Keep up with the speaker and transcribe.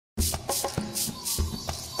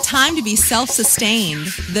time to be self-sustained.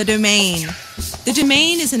 The Domain. The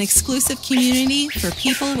Domain is an exclusive community for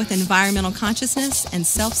people with environmental consciousness and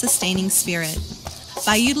self-sustaining spirit.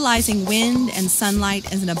 By utilizing wind and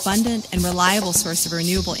sunlight as an abundant and reliable source of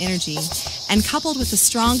renewable energy, and coupled with the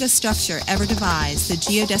strongest structure ever devised, the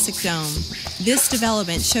geodesic dome, this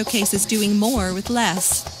development showcases doing more with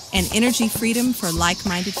less and energy freedom for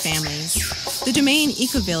like-minded families. The Domain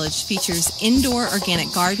Eco-Village features indoor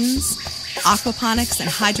organic gardens, aquaponics and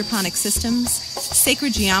hydroponic systems,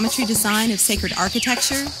 sacred geometry design of sacred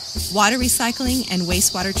architecture, water recycling, and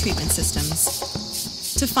wastewater treatment systems.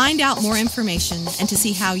 To find out more information and to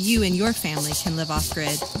see how you and your family can live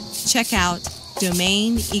off-grid, check out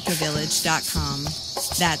domainecovillage.com.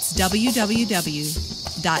 That's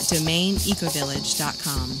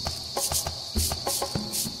www.domainecovillage.com.